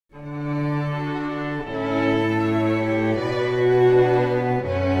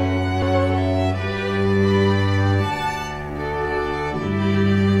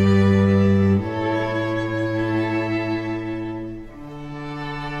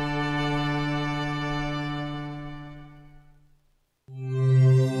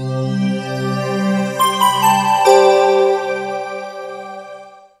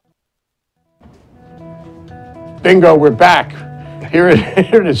Bingo, we're back. Here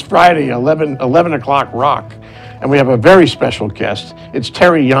it is Friday, 11 o'clock rock. And we have a very special guest. It's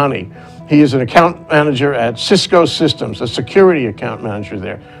Terry Yani. He is an account manager at Cisco Systems, a security account manager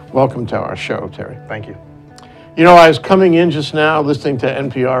there. Welcome to our show, Terry. Thank you. You know, I was coming in just now listening to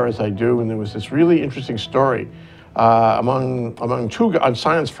NPR as I do, and there was this really interesting story among two on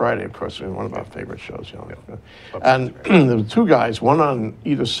Science Friday, of course, one of our favorite shows. You know. And there were two guys, one on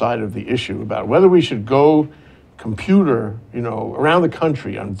either side of the issue about whether we should go computer, around the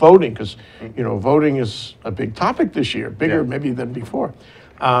country on voting, because, voting is a big topic this year, bigger maybe than before.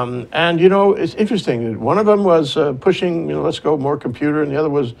 And, it's interesting that one of them was pushing, let's go more computer, and the other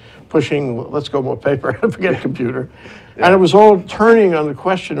was pushing, let's go more paper, forget computer. And it was all turning on the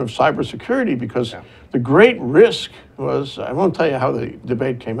question of cybersecurity, because the great risk was, I won't tell you how the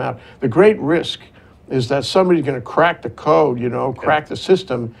debate came out, the great risk is that somebody's going to crack the code, crack the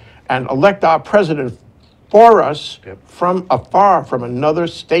system, and elect our president for us from afar, from another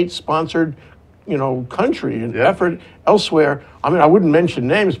state-sponsored, country and effort elsewhere. I mean, I wouldn't mention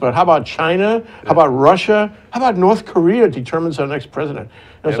names, but how about China? How about Russia? How about North Korea determines our next president?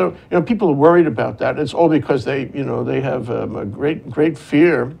 And so, people are worried about that. It's all because they have a great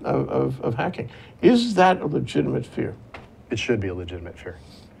fear of hacking. Is that a legitimate fear? It should be a legitimate fear.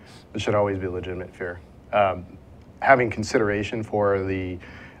 It should always be a legitimate fear. Having consideration for the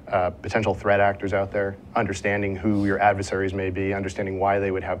potential threat actors out there, understanding who your adversaries may be, understanding why they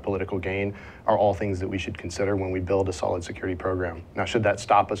would have political gain, are all things that we should consider when we build a solid security program. Now, should that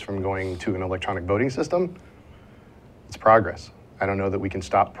stop us from going to an electronic voting system? It's progress. I don't know that we can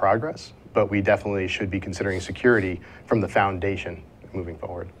stop progress, but we definitely should be considering security from the foundation moving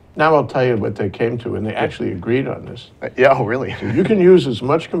forward. Now I'll tell you what they came to, and they actually agreed on this. Oh, really? So you can use as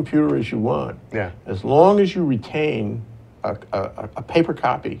much computer as you want, as long as you retain a paper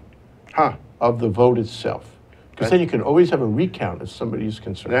copy of the vote itself. Because then you can always have a recount if somebody's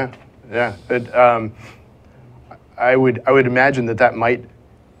concerned. I would imagine that might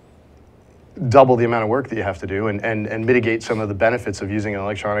double the amount of work that you have to do and mitigate some of the benefits of using an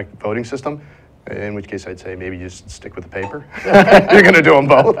electronic voting system. In which case, I'd say maybe just stick with the paper. You're going to do them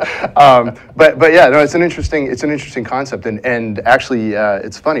both. But yeah, no, it's an interesting concept, and actually,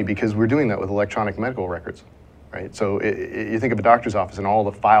 it's funny because we're doing that with electronic medical records, right? So you think of a doctor's office and all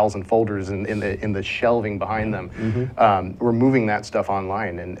the files and folders in the shelving behind them. We're moving that stuff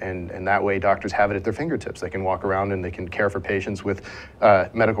online, and that way doctors have it at their fingertips. They can walk around and they can care for patients with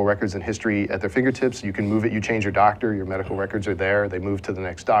medical records and history at their fingertips. You can move it, you change your doctor, your medical records are there, they move to the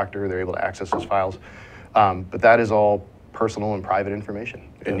next doctor, they're able to access those files. But that is all personal and private information.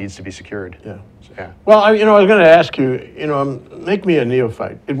 It needs to be secured. Well, I was going to ask you, make me a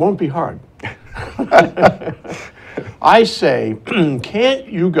neophyte. It won't be hard. I say, can't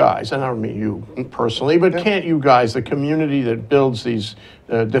you guys, and I don't mean you personally, but can't you guys, the community that builds these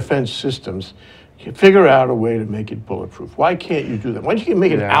defense systems, figure out a way to make it bulletproof? Why can't you do that? Why can't you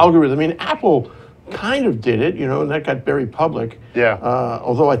make an algorithm? I mean, Apple kind of did it, and that got very public.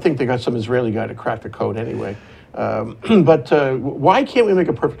 Although I think they got some Israeli guy to crack the code anyway. But why can't we make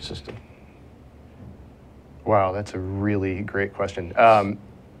a perfect system? Wow, that's a really great question.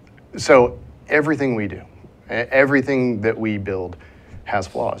 So everything we do, everything that we build has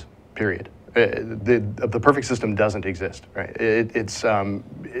flaws, period. The perfect system doesn't exist, right? It's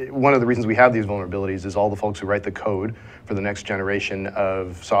one of the reasons we have these vulnerabilities is all the folks who write the code for the next generation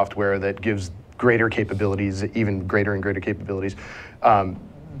of software that gives greater capabilities, even greater and greater capabilities.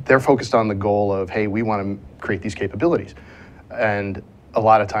 They're focused on the goal of, hey, we want to create these capabilities. And a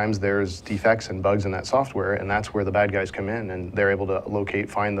lot of times there's defects and bugs in that software, and that's where the bad guys come in, and they're able to locate,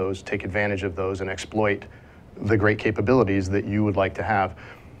 find those, take advantage of those, and exploit the great capabilities that you would like to have.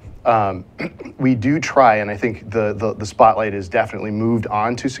 We do try, and I think the spotlight is definitely moved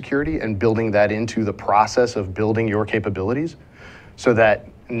on to security and building that into the process of building your capabilities so that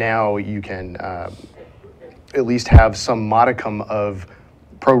now you can at least have some modicum of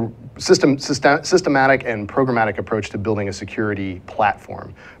systematic and programmatic approach to building a security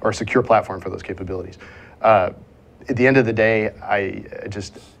platform or a secure platform for those capabilities. At the end of the day,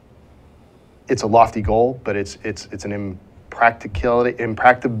 it's a lofty goal, but it's an impracticality.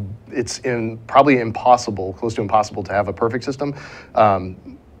 It's probably impossible, close to impossible, to have a perfect system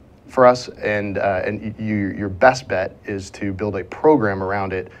for us. And your best bet is to build a program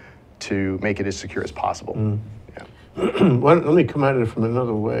around it to make it as secure as possible. Well, let me come at it from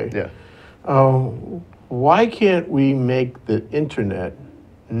another way. Why can't we make the internet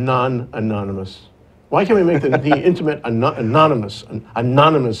non-anonymous? Why can't we make the internet anonymous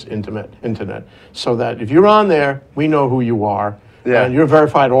internet, so that if you're on there, we know who you are, Yeah. And you're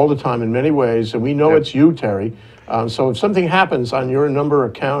verified all the time in many ways, and we know it's you, Terry. So if something happens on your number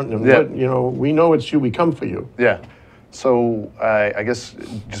account, and we know it's you, we come for you. Yeah. So I guess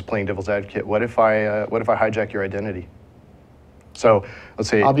just playing devil's advocate, what if I hijack your identity? So let's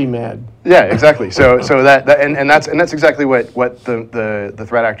say I'll be mad. Yeah, exactly. So that's exactly what the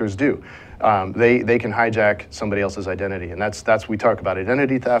threat actors do. They can hijack somebody else's identity, and that's we talk about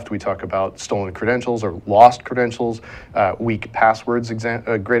identity theft. We talk about stolen credentials or lost credentials. Weak passwords,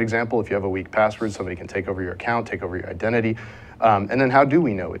 a great example. If you have a weak password, somebody can take over your account, take over your identity, and then how do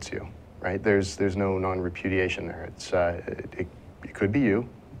we know it's you? Right? There's no non-repudiation there. It could be you,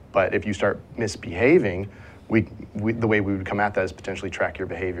 but if you start misbehaving, the way we would come at that is potentially track your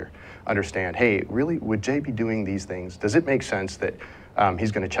behavior. Understand, hey, really, would Jay be doing these things? Does it make sense that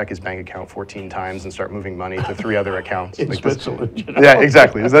he's going to check his bank account 14 times and start moving money to 3 other accounts? In Switzerland. Yeah,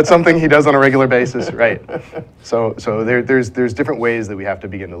 exactly. Is that something he does on a regular basis? Right. So there's different ways that we have to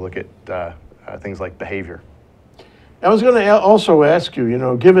begin to look at things like behavior. I was going to also ask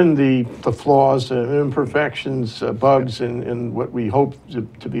you, given the flaws and imperfections, bugs in what we hope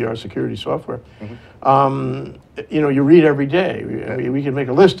to be our security software, you read every day. We can make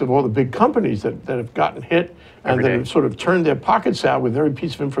a list of all the big companies that have gotten hit and that have sort of turned their pockets out with every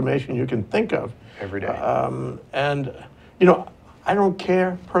piece of information you can think of. Every day. I don't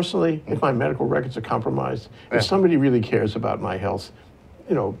care personally if my medical records are compromised. If somebody really cares about my health,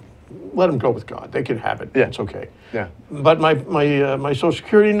 let them go with God. They can have it. Yeah. It's okay. Yeah. But my social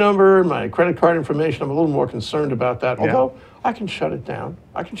security number, my credit card information, I'm a little more concerned about that. Although I can shut it down.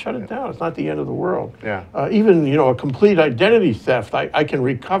 It's not the end of the world. Yeah. Even a complete identity theft, I can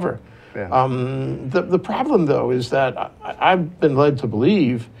recover. Yeah. The problem though is that I've been led to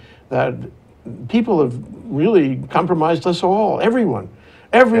believe that people have really compromised us all.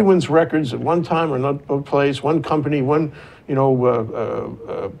 Everyone's records at one time or another place, one company, one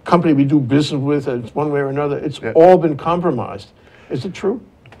company we do business with, one way or another. It's all been compromised. Is it true?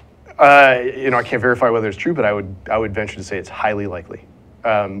 I can't verify whether it's true, but I would venture to say it's highly likely.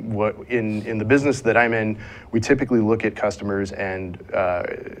 In the business that I'm in, we typically look at customers, and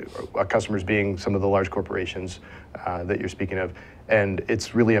customers being some of the large corporations that you're speaking of, and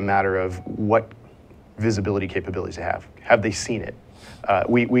it's really a matter of what visibility capabilities they have. Have they seen it?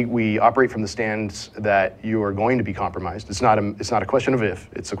 We operate from the stance that you are going to be compromised. It's not a question of if,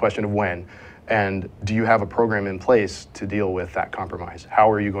 it's a question of when. And do you have a program in place to deal with that compromise?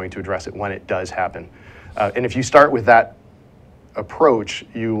 How are you going to address it when it does happen? And if you start with that approach,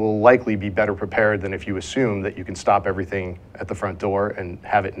 you will likely be better prepared than if you assume that you can stop everything at the front door and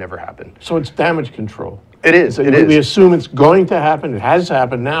have it never happen. So it's damage control. It is. So we assume it's going to happen. It has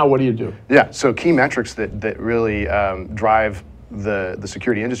happened. Now, what do you do? Yeah. So key metrics that really drive the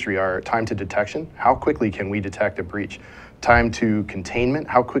security industry are time to detection. How quickly can we detect a breach? Time to containment.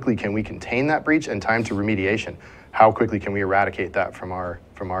 How quickly can we contain that breach? And time to remediation. How quickly can we eradicate that from our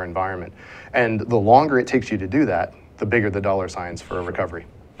environment? And the longer it takes you to do that, the bigger the dollar signs for a recovery.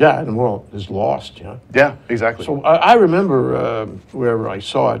 Yeah, and the world is lost. Yeah, exactly. So I remember wherever I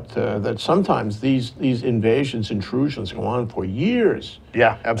saw it that sometimes these invasions, intrusions go on for years.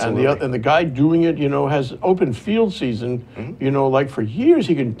 Yeah, absolutely. And the guy doing it, has open field season. Like for years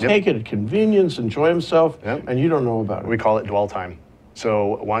he can take it at convenience, enjoy himself, and you don't know about it. We call it dwell time.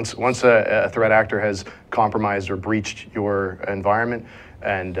 So once a threat actor has compromised or breached your environment,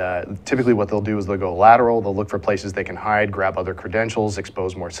 and typically what they'll do is they'll go lateral, they'll look for places they can hide, grab other credentials,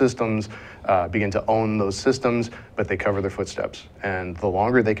 expose more systems, begin to own those systems, but they cover their footsteps. And the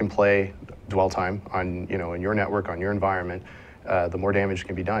longer they can play dwell time on, in your network, on your environment, the more damage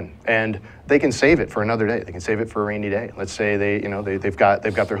can be done. And they can save it for another day. They can save it for a rainy day. Let's say they've got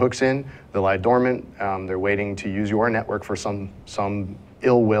their hooks in, they lie dormant, they're waiting to use your network for some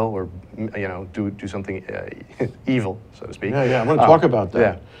ill will or do something evil, so to speak. Yeah, I want to talk about that.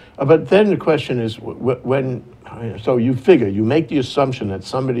 Yeah. But then the question is so you make the assumption that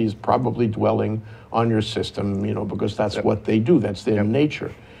somebody is probably dwelling on your system, because that's what they do. That's their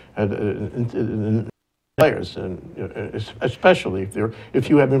nature. Players, and especially if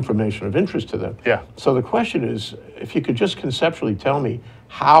you have information of interest to them. Yeah. So the question is, if you could just conceptually tell me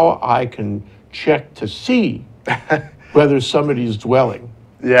how I can check to see whether somebody is dwelling.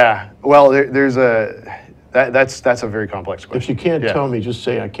 Yeah. Well, that's a very complex question. If you can't tell me, just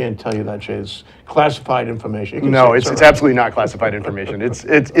say I can't tell you that, Jay. It's classified information. No, it's absolutely not classified information.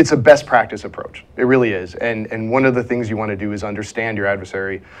 It's a best practice approach. It really is. And one of the things you want to do is understand your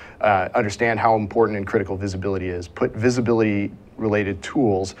adversary, understand how important and critical visibility is. Put visibility-related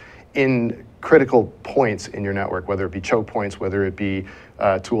tools in critical points in your network, whether it be choke points, whether it be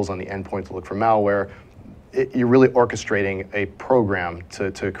tools on the endpoint to look for malware. you're really orchestrating a program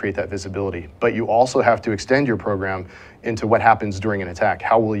to create that visibility. But you also have to extend your program into what happens during an attack.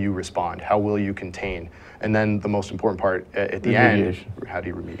 How will you respond? How will you contain? And then the most important part at the end, how do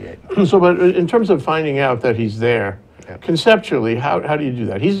you remediate? So, but in terms of finding out that he's there, conceptually, how do you do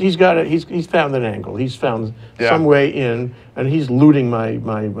that? He's found an angle. He's found some way in, and he's looting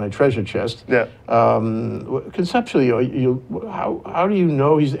my treasure chest. Yeah. Conceptually, how do you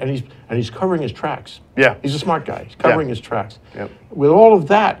know he's covering his tracks? Yeah. He's a smart guy. He's covering his tracks. Yep. With all of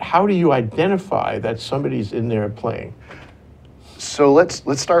that, how do you identify that somebody's in there playing? So let's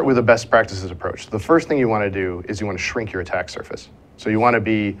start with a best practices approach. The first thing you want to do is you want to shrink your attack surface. So you want to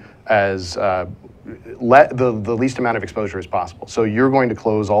be as the least amount of exposure as possible. So you're going to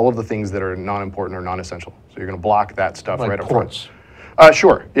close all of the things that are non-important or non-essential. So you're going to block that stuff like right up ports. front.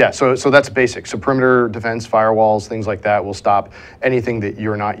 Sure, yeah, so that's basic. So perimeter defense, firewalls, things like that will stop anything that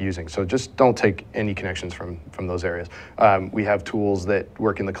you're not using. So just don't take any connections from those areas. We have tools that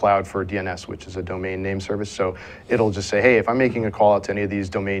work in the cloud for DNS, which is a domain name service. So it'll just say, hey, if I'm making a call out to any of these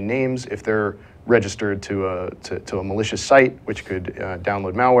domain names, if they're registered to a malicious site, which could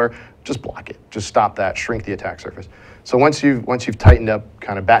download malware, just block it. Just stop that, shrink the attack surface. So once you've tightened up,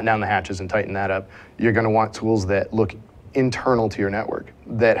 kind of batten down the hatches and tighten that up, you're going to want tools that look internal to your network,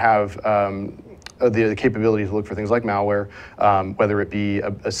 that have the capability to look for things like malware, whether it be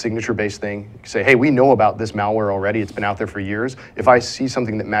a signature-based thing. You can say, hey, we know about this malware already. It's been out there for years. If I see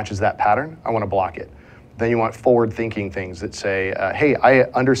something that matches that pattern, I want to block it. Then you want forward-thinking things that say, hey, I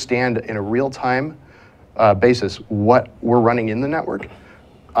understand in a real-time basis what we're running in the network.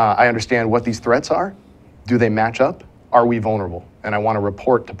 I understand what these threats are. Do they match up? Are we vulnerable? And I want a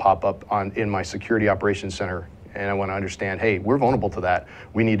report to pop up in my security operations center, and I want to understand, hey, we're vulnerable to that.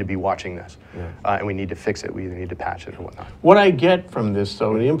 We need to be watching this, and we need to fix it. We either need to patch it or whatnot. What I get from this,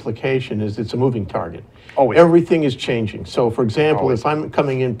 though, the implication is it's a moving target. Always. Everything is changing. So, for example, Always. if I'm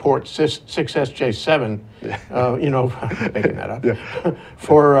coming in port 6SJ7, making that up,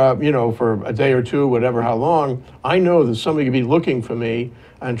 for a day or two, whatever, how long, I know that somebody could be looking for me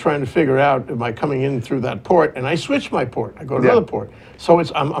and trying to figure out, am I coming in through that port? And I switch my port. I go to another port. So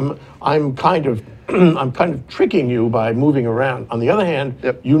I'm kind of I'm kind of tricking you by moving around. On the other hand,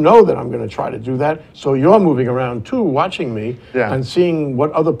 you know that I'm going to try to do that, so you're moving around too, watching me and seeing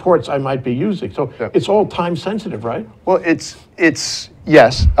what other ports I might be using. So it's all time sensitive, right? Well, it's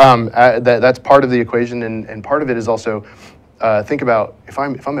yes, that's part of the equation, and part of it is also think about if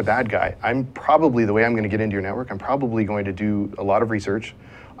I'm a bad guy, I'm probably, the way I'm going to get into your network, I'm probably going to do a lot of research.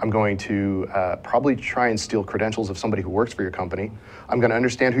 I'm going to probably try and steal credentials of somebody who works for your company. I'm going to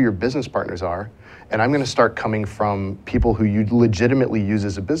understand who your business partners are, and I'm going to start coming from people who you legitimately use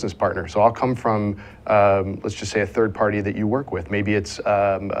as a business partner. So I'll come from, let's just say, a third party that you work with. Maybe it's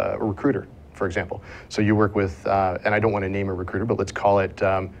a recruiter, for example. So you work with, and I don't want to name a recruiter, but let's call it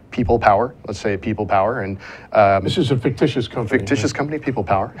People Power. Let's say People Power, and this is a fictitious company. Fictitious company, People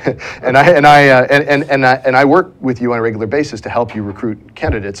Power, and I work with you on a regular basis to help you recruit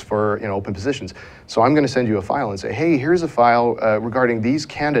candidates for open positions. So I'm going to send you a file and say, hey, here's a file regarding these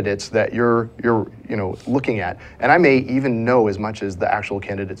candidates that you're looking at, and I may even know as much as the actual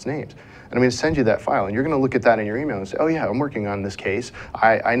candidates' names. And I'm going to send you that file, and you're going to look at that in your email and say, oh yeah, I'm working on this case.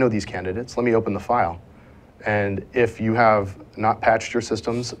 I know these candidates. Let me open the file. And if you have not patched your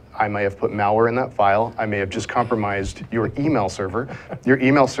systems, I may have put malware in that file. I may have just compromised your email server. Your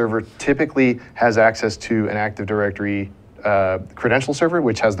email server typically has access to an Active Directory credential server,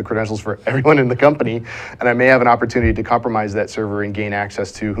 which has the credentials for everyone in the company. And I may have an opportunity to compromise that server and gain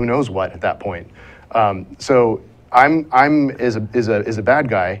access to who knows what at that point. So I'm as a bad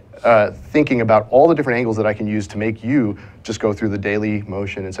guy thinking about all the different angles that I can use to make you just go through the daily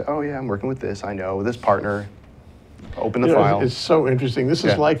motion and say, oh yeah, I'm working with this, I know this partner, open the file. It's so interesting. This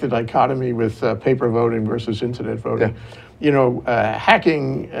is like the dichotomy with paper voting versus internet voting.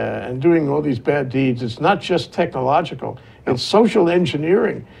 Hacking and doing all these bad deeds, it's not just technological, it's social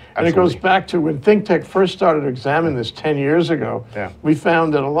engineering. And it goes back to when ThinkTech first started to examine this 10 years ago. We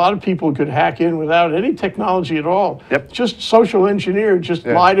found that a lot of people could hack in without any technology at all. Just social engineer, just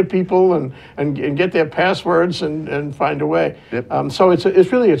lie to people and get their passwords and find a way. So it's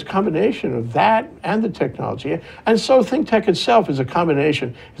really a combination of that and the technology. And so ThinkTech itself is a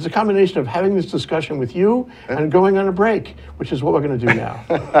combination. It's a combination of having this discussion with you and going on a break, which is what we're going to do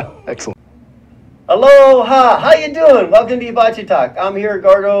now. Excellent. Aloha! How you doing? Welcome to Hibachi Talk. I'm here,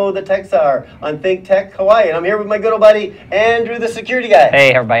 Gordo the Tech Czar on ThinkTech Hawaii, and I'm here with my good old buddy Andrew, the security guy.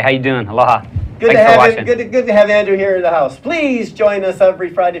 Hey everybody, how you doing? Aloha. Good to have Andrew here in the house. Please join us every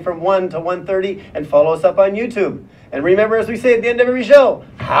Friday from 1 to 1:30 and follow us up on YouTube. And remember, as we say at the end of every show,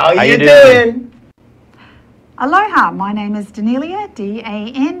 how you doing? Aloha, my name is Danelia, D-A-N-E-L-I-A.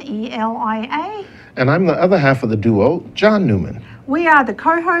 And I'm the other half of the duo, John Newman. We are the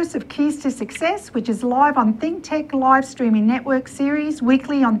co-hosts of Keys to Success, which is live on ThinkTech live streaming network series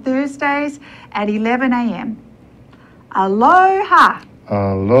weekly on Thursdays at 11 a.m. Aloha!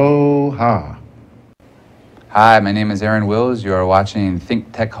 Aloha. Hi, my name is Aaron Wills. You are watching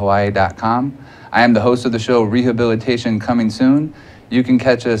ThinkTechHawaii.com. I am the host of the show Rehabilitation Coming Soon. You can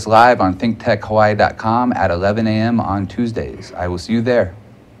catch us live on ThinkTechHawaii.com at 11 a.m. on Tuesdays. I will see you there.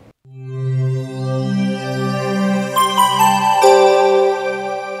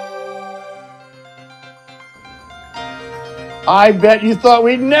 I bet you thought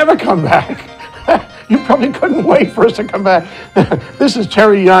we'd never come back. You probably couldn't wait for us to come back. This is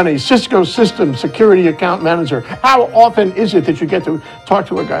Terry Yani, Cisco Systems Security Account Manager. How often is it that you get to talk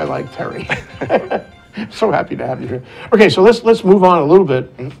to a guy like Terry? So happy to have you here. Okay, so let's move on a little bit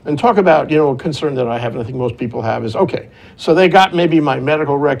and talk about, a concern that I have, and I think most people have is, okay, so they got maybe my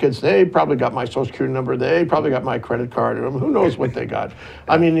medical records, they probably got my social security number, they probably got my credit card, who knows what they got.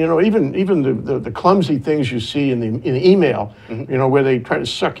 I mean, even the clumsy things you see in the email, where they try to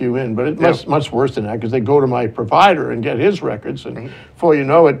suck you in, but it's much worse than that, because they go to my provider and get his records, and before you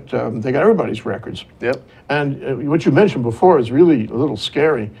know it, they got everybody's records. Yep. And what you mentioned before is really a little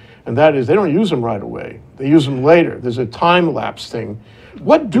scary. And that is, they don't use them right away. They use them later. There's a time lapse thing.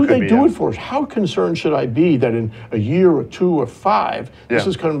 What do they do it for? How concerned should I be that in a year or 2 or 5, this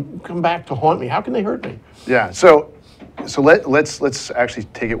is going to come back to haunt me? How can they hurt me? Yeah. So let's actually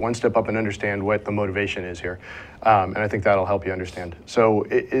take it one step up and understand what the motivation is here, and I think that'll help you understand. So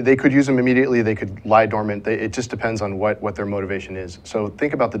they could use them immediately. They could lie dormant. It just depends on what their motivation is. So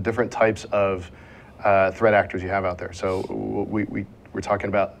think about the different types of threat actors you have out there. So we're talking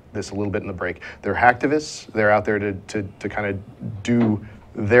about this a little bit in the break. They're hacktivists. They're out there to kind of do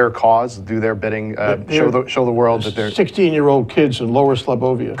their cause, do their bidding, show the world that they're 16-year-old kids in Lower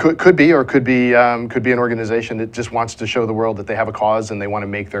Slobovia. Could be an organization that just wants to show the world that they have a cause and they want to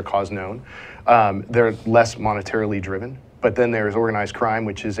make their cause known. They're less monetarily driven. But then there's organized crime,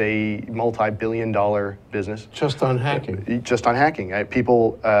 which is a multi-billion-dollar business. Just on hacking. Just on hacking.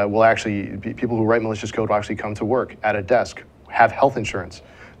 People who write malicious code will actually come to work at a desk, have health insurance.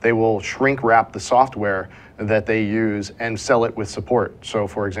 They will shrink wrap the software that they use and sell it with support. So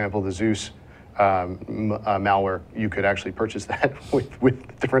for example, the Zeus malware, you could actually purchase that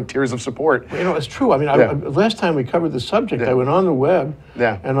with different tiers of support. It's true. I mean, last time we covered the subject, I went on the web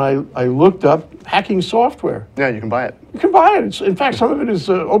and I looked up hacking software. Yeah, you can buy it. You can buy it. In fact, some of it is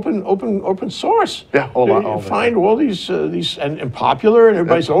open source. Yeah, you find all these and popular, and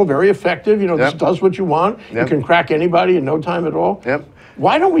everybody says, very effective. This does what you want. You can crack anybody in no time at all. Yep.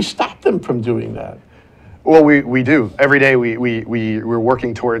 Why don't we stop them from doing that? Well, we do. Every day we're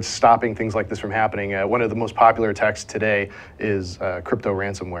working towards stopping things like this from happening. One of the most popular attacks today is crypto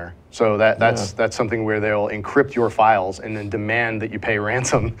ransomware. So that's something where they'll encrypt your files and then demand that you pay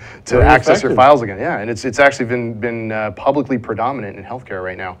ransom to access your files again. Yeah, and it's actually been publicly predominant in healthcare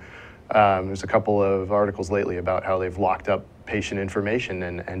right now. There's a couple of articles lately about how they've locked up patient information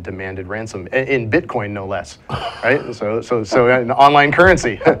and demanded ransom in Bitcoin, no less, right? So an online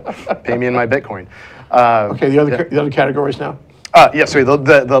currency, pay me in my Bitcoin. Okay, the other categories now. Sorry.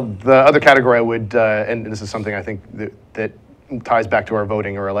 The other category I would, and this is something I think that ties back to our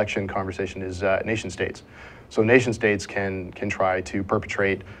voting or election conversation, is nation states. So nation states can try to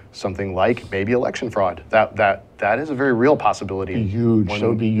perpetrate something like maybe election fraud. That is a very real possibility. Huge. So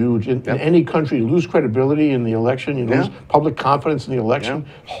it'd be huge. In any country, you lose credibility in the election, you lose public confidence in the election.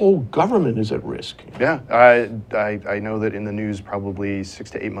 Whole government is at risk. Yeah, I know that in the news probably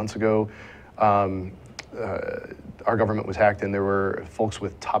 6 to 8 months ago, our government was hacked and there were folks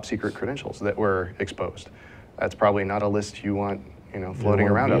with top secret credentials that were exposed. That's probably not a list you want, floating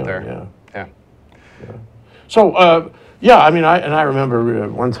around out there. Yeah. So, I mean, I remember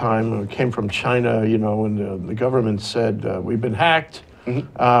one time it came from China, when the government said, we've been hacked,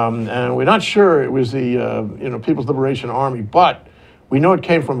 and we're not sure it was the, People's Liberation Army, but we know it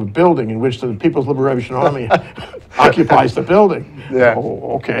came from a building in which the People's Liberation Army occupies the building. Yeah.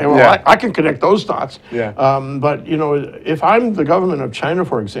 Oh, okay, well, I can connect those dots. Yeah. But, if I'm the government of China,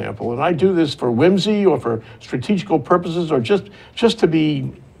 for example, and I do this for whimsy or for strategical purposes or just to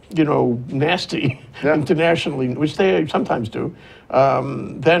be, nasty internationally, which they sometimes do,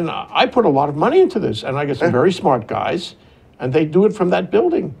 then I put a lot of money into this, and I get some very smart guys, and they do it from that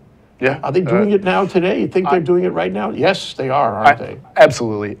building. Yeah. Are they doing it now today? You think they're doing it right now? Yes, they are, aren't they?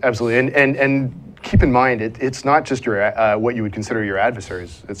 Absolutely. And keep in mind, it's not just your what you would consider your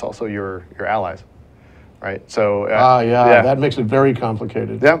adversaries. It's also your allies. right? So that makes it very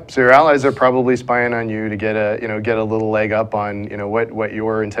complicated. Yeah, so your allies are probably spying on you to get a little leg up on what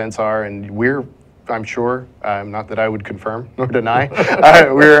your intents are, and I'm sure, not that I would confirm nor deny,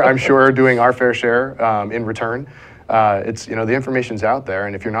 I'm sure doing our fair share in return. It's the information's out there,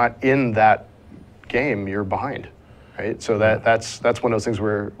 and if you're not in that game, you're behind, right? So that's one of those things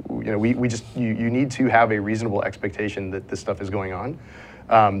where you need to have a reasonable expectation that this stuff is going on,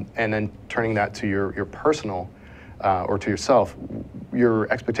 and then turning that to your personal or to yourself,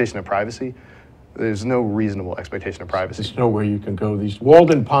 your expectation of privacy. There's no reasonable expectation of privacy. There's nowhere you can go. These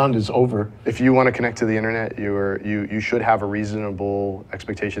Walden Pond is over. If you want to connect to the internet, you should have a reasonable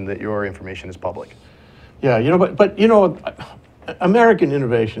expectation that your information is public. Yeah, but American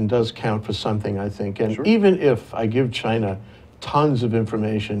innovation does count for something, I think. And Sure. even if I give China tons of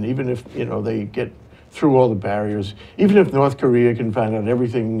information, even if they get through all the barriers, even if North Korea can find out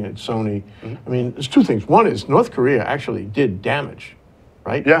everything at Sony, I mean, there's two things. One is North Korea actually did damage,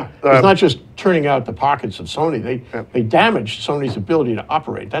 right? Yeah. It's not just turning out the pockets of Sony. They damaged Sony's ability to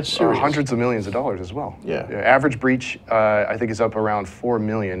operate. That's serious. Hundreds of millions of dollars as well. Yeah. Average breach, I think, is up around 4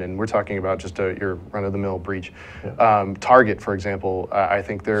 million, and we're talking about just your run-of-the-mill breach. Yeah. Target, for example, I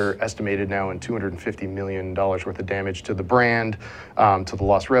think they're estimated now in $250 million worth of damage to the brand, to the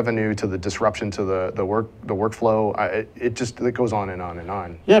lost revenue, to the disruption to the workflow. It goes on and on and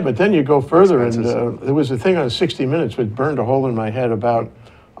on. Yeah, but then you go further, and Expenses. there was a thing on 60 Minutes which burned a hole in my head about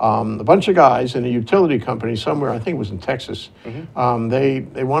a bunch of guys in a utility company somewhere, I think it was in Texas. They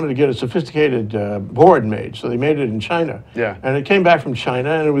wanted to get a sophisticated board made, so they made it in China. Yeah. And it came back from China,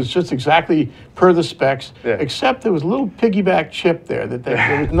 and it was just exactly per the specs, Yeah. except there was a little piggyback chip there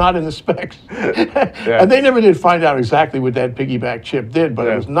that was not in the specs. Yeah. And they never did find out exactly what that piggyback chip did, but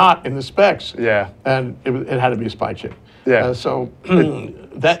Yeah. it was not in the specs. Yeah. And it had to be a spy chip. Yeah. So likely.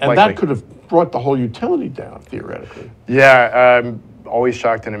 that could have brought the whole utility down, theoretically. Yeah, I'm always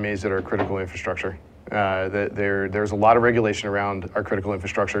shocked and amazed at our critical infrastructure. There's a lot of regulation around our critical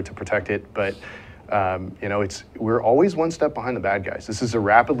infrastructure to protect it, but we're always one step behind the bad guys. This is a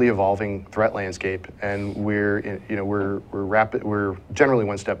rapidly evolving threat landscape, and we're generally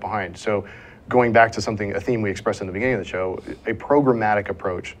one step behind. So, going back to a theme we expressed in the beginning of the show, a programmatic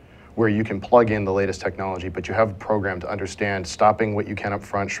approach, where you can plug in the latest technology, but you have a program to understand stopping what you can up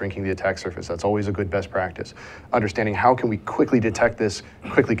front, shrinking the attack surface. That's always a good best practice. Understanding how can we quickly detect this,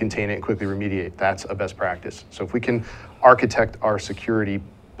 quickly contain it, and quickly remediate. That's a best practice. So if we can architect our security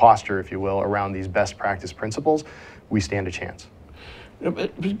posture, if you will, around these best practice principles, we stand a chance.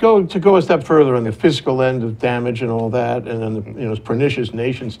 To go a step further on the physical end of damage and all that, and then the pernicious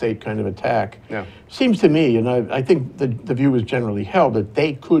nation-state kind of attack, Yeah. seems to me, and I think the view is generally held, that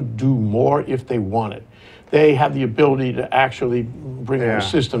they could do more if they wanted. They have the ability to actually bring Yeah. their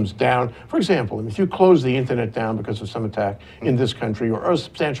systems down. For example, if you close the internet down because of some attack in this country, or a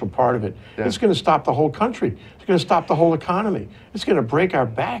substantial part of it, Yeah. it's going to stop the whole country. It's going to stop the whole economy. It's going to break our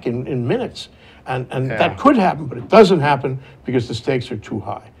back in minutes. And Yeah. that could happen, but it doesn't happen because the stakes are too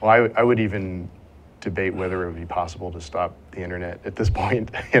high. Well, I would even debate whether it would be possible to stop the internet at this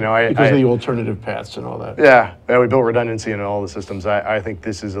point. Because of the alternative paths and all that. Yeah, we built redundancy in all the systems. I think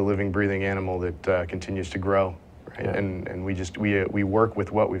this is a living, breathing animal that continues to grow, right? Yeah. And we work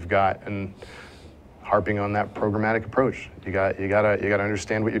with what we've got, and harping on that programmatic approach. You gotta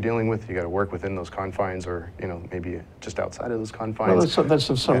understand what you're dealing with. You gotta work within those confines, or maybe just outside of those confines. Well, that's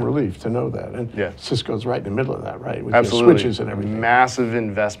of some Yeah. relief to know that. And Yeah. Cisco's right in the middle of that, right? With Absolutely. the switches and everything. Massive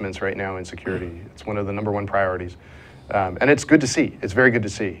investments right now in security. It's one of the #1 priorities. And it's good to see. It's very good to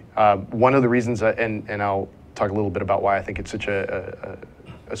see. One of the reasons, and I'll talk a little bit about why I think it's such a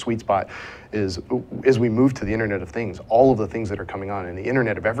sweet spot, is as we move to the Internet of Things, all of the things that are coming on, and the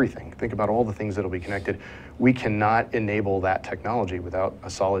Internet of Everything, think about all the things that will be connected. We cannot enable that technology without a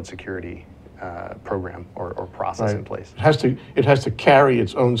solid security program or process in place. It has to carry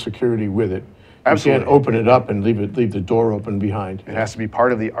its own security with it. Absolutely. You can't open it up and leave the door open behind. It has to be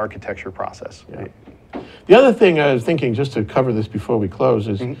part of the architecture process. Yeah. The other thing I was thinking, just to cover this before we close,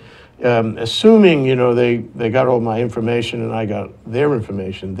 is assuming they got all my information and I got their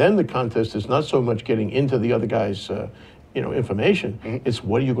information, then the contest is not so much getting into the other guy's information. It's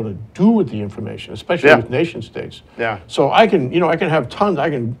what are you going to do with the information, especially Yeah. with nation states. Yeah. So I can have tons.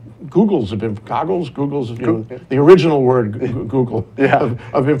 Googles of Yeah. the original word Google Yeah.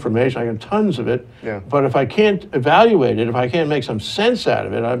 of information. I got tons of it. Yeah. But if I can't evaluate it, if I can't make some sense out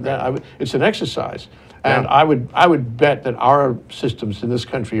of it, it's an exercise. And Yeah. I would bet that our systems in this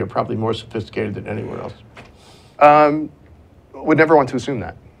country are probably more sophisticated than anywhere else. Would never want to assume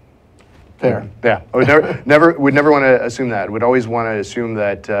that. Fair. Yeah, I would never want to assume that. Would always want to assume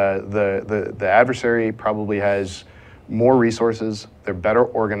that the adversary probably has more resources, they're better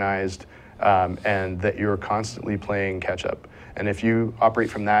organized, and that you're constantly playing catch up. And if you operate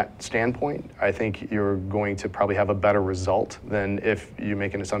from that standpoint, I think you're going to probably have a better result than if you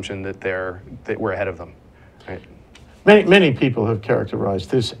make an assumption that we're ahead of them. Right? Many people have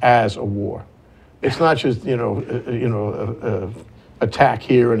characterized this as a war. It's not just attack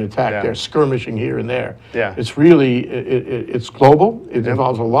here and attack there, skirmishing here and there. Yeah. It's really it's global. It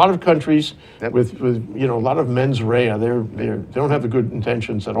involves a lot of countries with a lot of mens rea. They don't have the good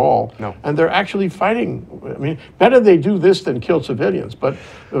intentions at all. No. And they're actually fighting. I mean, better they do this than kill civilians, but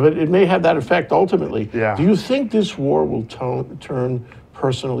it may have that effect ultimately. Yeah. Do you think this war will turn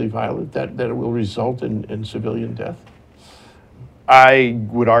personally violent? That it will result in civilian death? I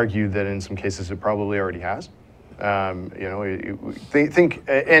would argue that in some cases it probably already has. Think,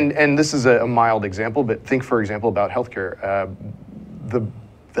 and this is a mild example, but think, for example, about healthcare. The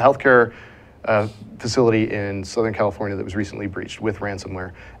healthcare facility in Southern California that was recently breached with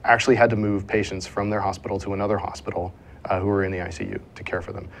ransomware actually had to move patients from their hospital to another hospital who were in the ICU to care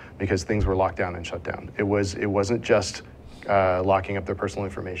for them because things were locked down and shut down. It wasn't just locking up their personal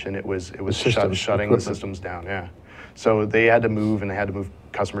information. It was shutting the systems down. Yeah. So they had to move, and they had to move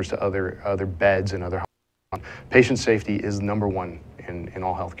customers to other beds and other hospitals. Patient safety is number one in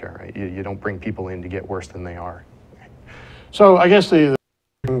all healthcare, right? You don't bring people in to get worse than they are. So I guess the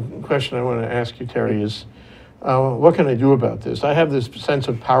question I want to ask you, Terry, is what can I do about this? I have this sense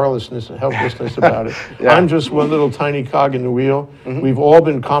of powerlessness and helplessness about it. Yeah. I'm just one little tiny cog in the wheel. We've all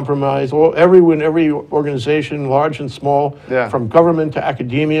been compromised. Every organization, large and small, from government to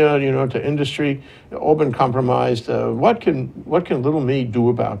academia, to industry, all been compromised. What can little me do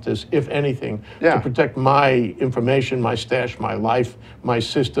about this, if anything, to protect my information, my stash, my life, my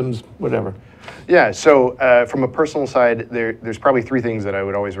systems, whatever? Yeah. So from a personal side, there's probably three things that I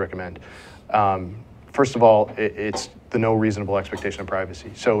would always recommend. First of all, it's the no reasonable expectation of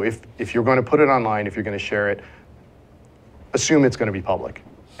privacy. So if you're going to put it online, if you're going to share it, assume it's going to be public.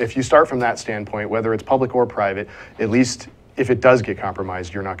 If you start from that standpoint, whether it's public or private, at least if it does get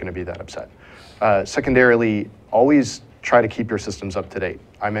compromised, you're not going to be that upset. Secondarily, always try to keep your systems up to date.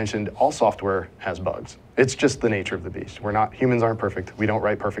 I mentioned all software has bugs. It's just the nature of the beast. Humans aren't perfect. We don't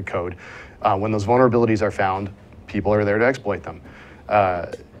write perfect code. When those vulnerabilities are found, people are there to exploit them.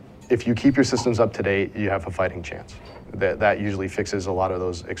 If you keep your systems up to date, you have a fighting chance. That usually fixes a lot of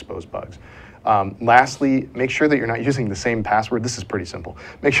those exposed bugs. Lastly, make sure that you're not using the same password. This is pretty simple.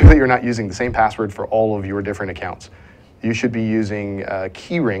 Make sure that you're not using the same password for all of your different accounts. You should be using a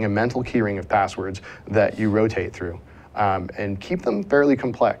keyring, a mental keyring of passwords that you rotate through. And keep them fairly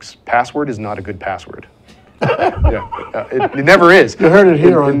complex. Password is not a good password. It never is. You heard it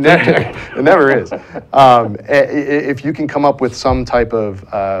here on ThinkTech. It never is. If you can come up with some type of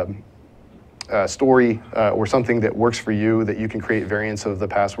story or something that works for you, that you can create variants of the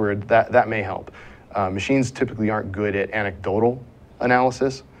password, that may help. Machines typically aren't good at anecdotal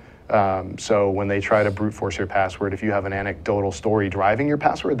analysis. So when they try to brute force your password, if you have an anecdotal story driving your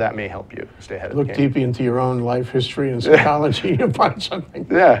password, that may help you stay ahead of the game. Look deep into your own life history and psychology and find something.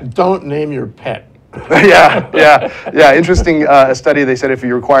 Yeah. Don't name your pet. Yeah. Interesting study. They said if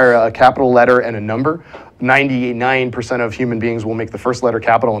you require a capital letter and a number, 99% of human beings will make the first letter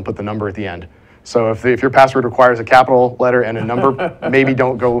capital and put the number at the end. So if your password requires a capital letter and a number, maybe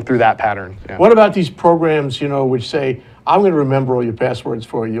don't go through that pattern. Yeah. What about these programs, which say, I'm going to remember all your passwords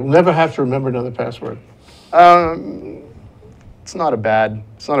for you. You'll never have to remember another password. It's not a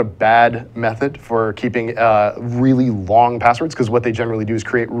bad method for keeping really long passwords, because what they generally do is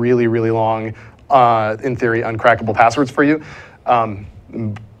create really, really long, in theory, uncrackable passwords for you.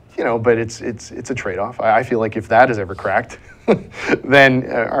 But it's a trade-off. I feel like if that is ever cracked, then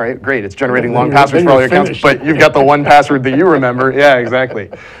all right, great. It's generating long passwords for all your accounts, but you've got the one password that you remember. Yeah, exactly.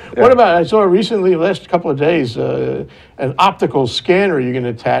 Yeah. What about, I saw recently, last couple of days, an optical scanner you can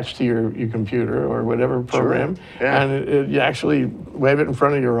attach to your computer or whatever program, and you actually wave it in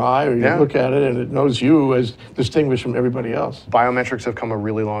front of your eye, or you look at it, and it knows you as distinguished from everybody else. Biometrics have come a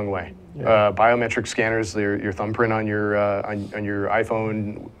really long way. Biometric scanners, your thumbprint on your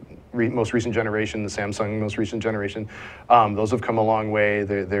iPhone, most recent generation, the Samsung most recent generation, those have come a long way.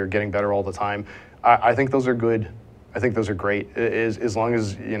 They're getting better all the time. I think those are good. I think those are great. As long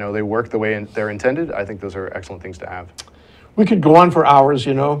as they work the way they're intended, I think those are excellent things to have. We could go on for hours,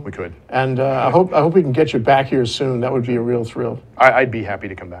 We could. And I hope we can get you back here soon. That would be a real thrill. I'd be happy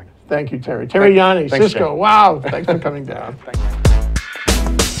to come back. Thank you, Terry. Terry Yani, Thanks, Cisco. Jay. Wow, thanks for coming down. Thanks.